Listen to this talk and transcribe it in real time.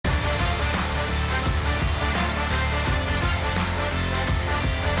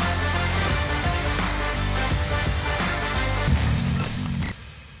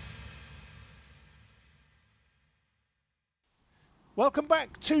Welcome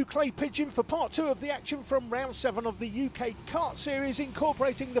back to Clay Pigeon for part 2 of the action from round 7 of the UK Kart Series,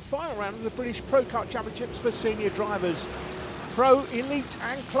 incorporating the final round of the British Pro Kart Championships for senior drivers. Pro, elite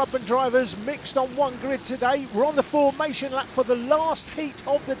and clubman drivers mixed on one grid today. We're on the formation lap for the last heat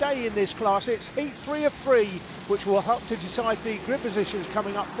of the day in this class. It's heat 3 of 3, which will help to decide the grid positions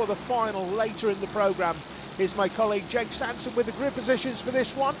coming up for the final later in the programme. Here's my colleague Jake Sanson with the grid positions for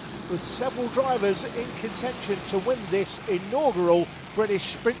this one, with several drivers in contention to win this inaugural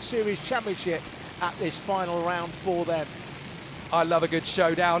British Sprint Series Championship at this final round for them. I love a good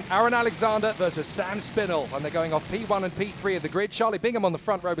showdown. Aaron Alexander versus Sam Spinell, and they're going off P1 and P3 of the grid. Charlie Bingham on the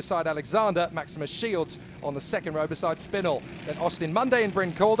front row beside Alexander, Maximus Shields on the second row beside Spinell. Then Austin Monday and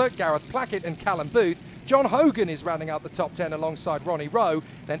Bryn Calder, Gareth Plackett and Callum Booth. John Hogan is rounding out the top 10 alongside Ronnie Rowe.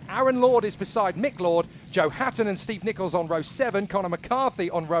 Then Aaron Lord is beside Mick Lord, Joe Hatton and Steve Nichols on row 7, Conor McCarthy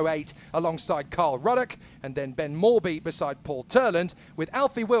on row 8 alongside Carl Ruddock, and then Ben Morby beside Paul Turland, with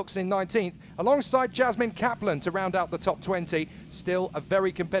Alfie Wilkes in 19th alongside Jasmine Kaplan to round out the top 20. Still a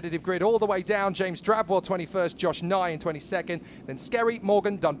very competitive grid all the way down. James Drabwell 21st, Josh Nye in 22nd, then Skerry,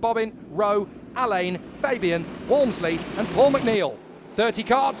 Morgan, Dunbobbin, Rowe, Allain, Fabian, Walmsley and Paul McNeil. 30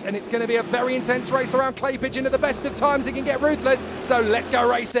 karts, and it's going to be a very intense race around Clay Pigeon. At the best of times, it can get ruthless. So let's go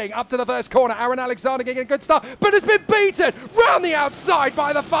racing. Up to the first corner. Aaron Alexander getting a good start, but has been beaten round the outside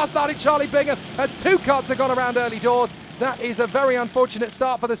by the fast-starting Charlie Bingham, as 2 karts have gone around early doors. That is a very unfortunate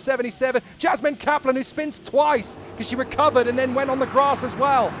start for the 77. Jasmine Kaplan, who spins twice because she recovered and then went on the grass as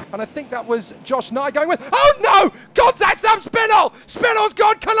well. And I think that was Josh Nye going with, oh no! Contact Sam Spinell! Spinell's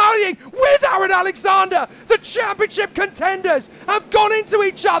gone colliding with Aaron Alexander. The championship contenders have gone into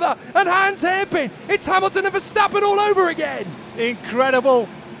each other, and hands hairpin. It's Hamilton and Verstappen all over again. Incredible.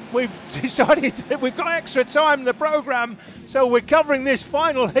 We've decided that we've got extra time in the programme, so we're covering this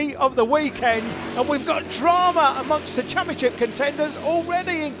final heat of the weekend, and we've got drama amongst the championship contenders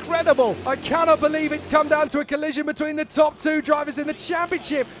already. Incredible. I cannot believe it's come down to a collision between the top 2 drivers in the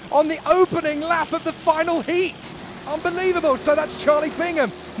championship on the opening lap of the final heat. Unbelievable. So that's Charlie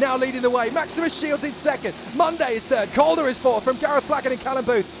Bingham now leading the way. Maximus Shields in 2nd. Monday is 3rd. Calder is 4th from Gareth Plackett and Callum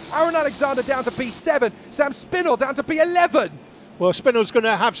Booth. Aaron Alexander down to P7. Sam Spinell down to P11. Well, Spinell's going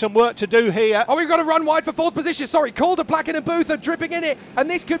to have some work to do here. Oh, we've got to run wide for 4th position. Sorry, Calder, Plackett and Booth are dripping in it. And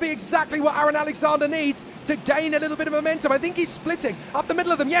this could be exactly what Aaron Alexander needs to gain a little bit of momentum. I think he's splitting up the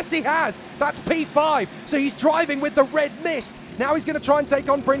middle of them. Yes, he has. That's P5. So he's driving with the red mist. Now he's going to try and take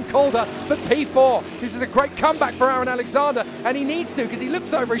on Bryn Calder for P4. This is a great comeback for Aaron Alexander. And he needs to, because he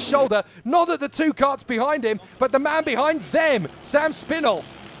looks over his shoulder, not at the 2 karts behind him, but the man behind them, Sam Spinell.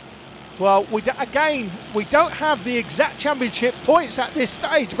 Well, we don't have the exact championship points at this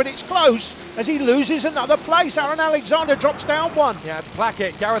stage, but it's close as he loses another place. Aaron Alexander drops down 1. Yeah, it's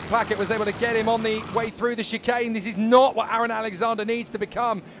Plackett. Gareth Plackett was able to get him on the way through the chicane. This is not what Aaron Alexander needs to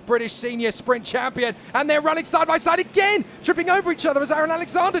become British senior sprint champion. And they're running side by side again, tripping over each other as Aaron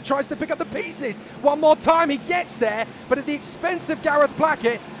Alexander tries to pick up the pieces. One more time, he gets there, but at the expense of Gareth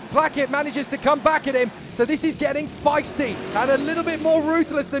Plackett. Plackett manages to come back at him, so this is getting feisty and a little bit more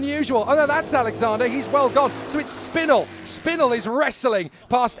ruthless than usual. Oh no, that's Alexander, he's well gone. So it's Spinell. Spinell is wrestling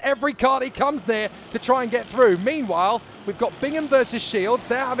past every kart he comes near to try and get through. Meanwhile, we've got Bingham versus Shields.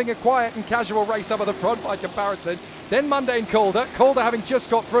 They're having a quiet and casual race up at the front by comparison. Then Monday and Calder. Calder having just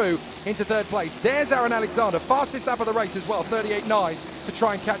got through into 3rd place. There's Aaron Alexander, fastest lap of the race as well, 38.9, to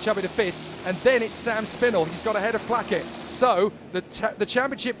try and catch up into 5th. And then it's Sam Spinell. He's got ahead of Plackett. So the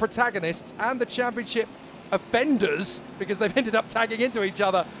championship protagonists and the championship offenders, because they've ended up tagging into each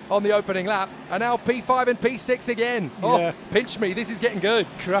other on the opening lap, are now P5 and P6 again. Yeah. Oh, pinch me. This is getting good.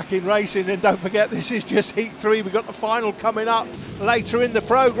 Cracking racing. And don't forget, this is just heat 3. We've got the final coming up later in the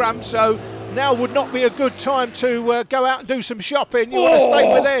programme. So now would not be a good time to go out and do some shopping. You want to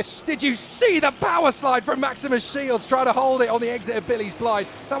stay with this. Did you see the power slide from Maximus Shields trying to hold it on the exit of Billy's Blind?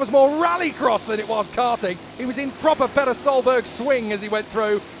 That was more rallycross than it was karting. He was in proper Peter Solberg swing as he went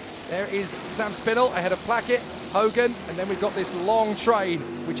through. There is Sam Spinell ahead of Plackett, Hogan, and then we've got this long train,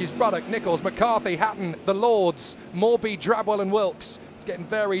 which is Ruddock, Nichols, McCarthy, Hatton, the Lords, Morby, Drabwell and Wilkes. It's getting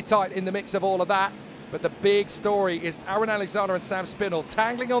very tight in the mix of all of that. But the big story is Aaron Alexander and Sam Spinell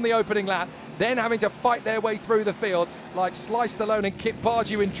tangling on the opening lap, then having to fight their way through the field like Sly Stallone and Kip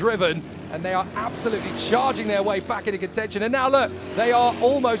Pardue in Driven, and they are absolutely charging their way back into contention. And now look, they are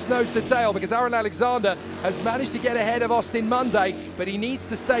almost nose to tail, because Aaron Alexander has managed to get ahead of Austin Monday, but he needs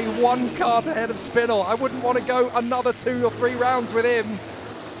to stay 1 kart ahead of Spinell. I wouldn't want to go another 2 or 3 rounds with him.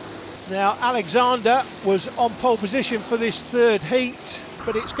 Now, Alexander was on pole position for this 3rd heat,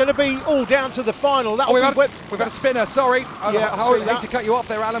 but it's going to be all down to the final. We've got a spinner, sorry. Yeah, I hate to cut you off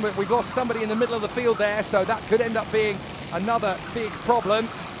there, Alan, but we've lost somebody in the middle of the field there, so that could end up being another big problem.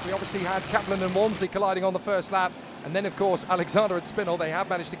 We obviously had Kaplan and Walmsley colliding on the first lap, and then of course Alexander and Spinell, they have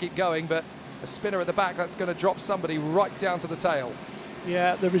managed to keep going, but a spinner at the back, that's going to drop somebody right down to the tail.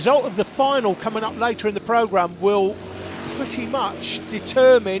 Yeah, the result of the final coming up later in the programme will pretty much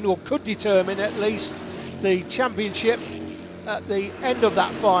determine, or could determine at least, the championship at the end of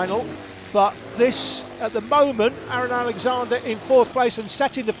that final. But this, at the moment, Aaron Alexander in 4th place and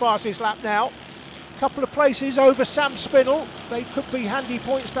setting the fastest lap now. Couple of places over Sam Spinell. They could be handy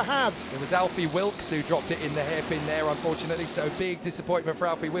points to have. It was Alfie Wilkes who dropped it in the hairpin there, unfortunately, so big disappointment for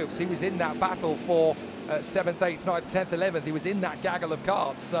Alfie Wilkes. He was in that battle for 7th, 8th, 9th, 10th, 11th. He was in that gaggle of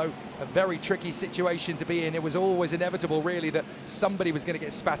karts, so a very tricky situation to be in. It was always inevitable, really, that somebody was going to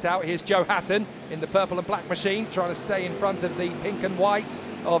get spat out. Here's Joe Hatton in the purple and black machine, trying to stay in front of the pink and white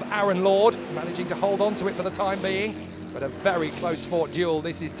of Aaron Lord, managing to hold on to it for the time being. But a very close fought duel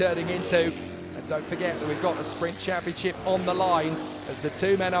this is turning into. And don't forget that we've got the Sprint Championship on the line as the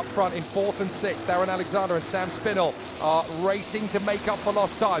two men up front in 4th and 6th, Aaron Alexander and Sam Spinell, are racing to make up for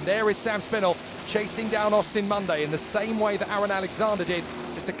lost time. There is Sam Spinell chasing down Austin Monday in the same way that Aaron Alexander did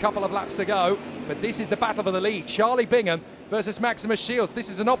just a couple of laps ago. But this is the battle for the lead. Charlie Bingham versus Maximus Shields. This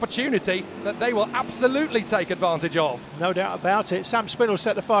is an opportunity that they will absolutely take advantage of. No doubt about it. Sam Spinell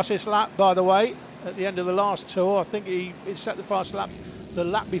set the fastest lap, by the way, at the end of the last tour. I think he set the fastest lap the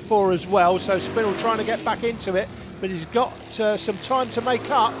lap before as well, so Spinell trying to get back into it, but he's got some time to make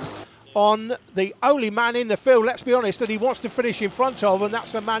up on the only man in the field, let's be honest, that he wants to finish in front of, and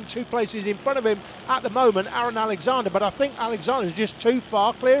that's the man 2 places in front of him at the moment, Aaron Alexander. But I think Alexander's just too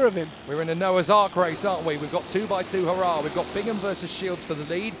far clear of him. We're in a Noah's Ark race, aren't we? We've got 2x2 hurrah. We've got Bingham versus Shields for the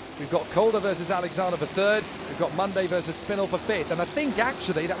lead. We've got Calder versus Alexander for 3rd. We've got Monday versus Spinell for 5th. And I think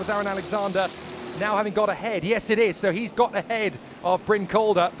actually that was Aaron Alexander now having got ahead. Yes, it is. So he's got ahead of Bryn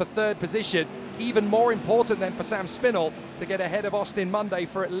Calder for 3rd position. Even more important then for Sam Spinell to get ahead of Austin Monday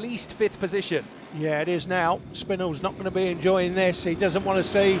for at least 5th position. Yeah, it is now. Spinell's not going to be enjoying this. He doesn't want to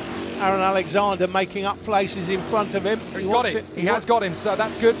see Aaron Alexander making up places in front of him. He's got him. He has got him, so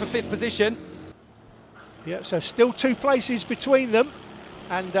that's good for 5th position. Yeah, so still 2 places between them.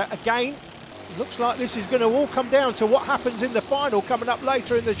 And again, looks like this is going to all come down to what happens in the final coming up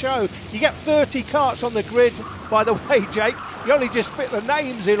later in the show. You get 30 karts on the grid, by the way, Jake. You only just fit the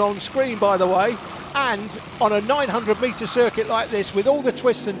names in on screen, by the way. And on a 900-metre circuit like this, with all the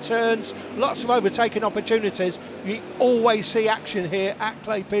twists and turns, lots of overtaking opportunities, you always see action here at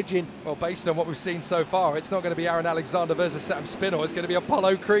Clay Pigeon. Well, based on what we've seen so far, it's not going to be Aaron Alexander versus Sam Spinell. It's going to be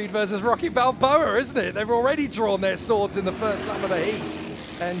Apollo Creed versus Rocky Balboa, isn't it? They've already drawn their swords in the first lap of the heat.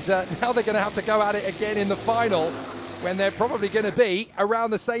 And now they're going to have to go at it again in the final, when they're probably going to be around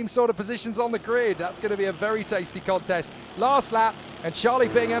the same sort of positions on the grid. That's going to be a very tasty contest. Last lap, and Charlie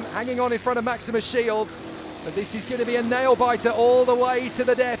Bingham hanging on in front of Maximus Shields. But this is going to be a nail-biter all the way to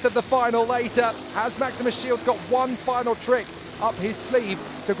the death of the final later. Has Maximus Shields got one final trick up his sleeve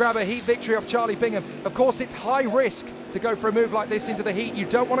to grab a heat victory off Charlie Bingham? Of course, it's high risk to go for a move like this into the heat. You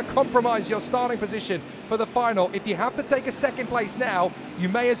don't want to compromise your starting position for the final. If you have to take a 2nd place now, you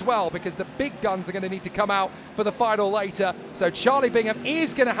may as well, because the big guns are going to need to come out for the final later. So Charlie Bingham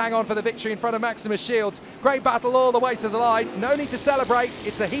is going to hang on for the victory in front of Maximus Shields. Great battle all the way to the line. No need to celebrate.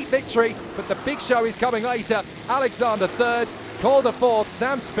 It's a heat victory, but the big show is coming later. Alexander 3rd, Calder 4th,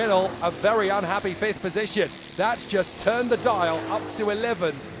 Sam Spinell a very unhappy 5th position. That's just turned the dial up to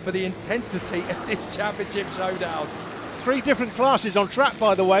 11 for the intensity of this championship showdown. 3 different classes on track,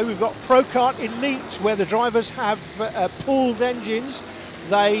 by the way. We've got Pro Kart Elite, where the drivers have pooled engines.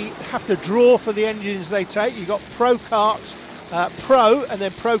 They have to draw for the engines they take. You've got Pro Kart Pro and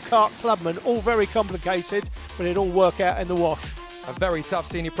then Pro Kart Clubman, all very complicated, but it all work out in the wash. A very tough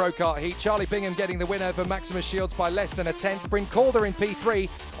senior Pro Kart heat. Charlie Bingham getting the win over Maximus Shields by less than a 10th. Bryn Calder in P3.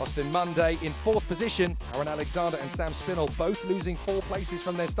 Austin Monday in 4th position. Aaron Alexander and Sam Spinell both losing 4 places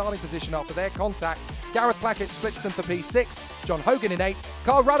from their starting position after their contact. Gareth Plackett splits them for P6. John Hogan in 8th.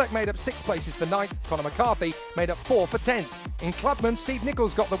 Carl Ruddock made up 6 places for 9th. Conor McCarthy made up 4 for 10th. In Clubman, Steve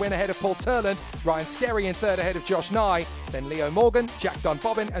Nichols got the win ahead of Paul Turland. Ryan Skerry in 3rd ahead of Josh Nye. Then Leo Morgan, Jack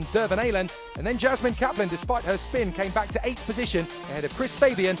Dunbobbin and Dervin Aylan. And then Jasmine Kaplan, despite her spin, came back to 8th position ahead of Chris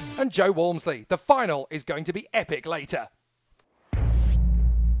Fabian and Joe Walmsley. The final is going to be epic later.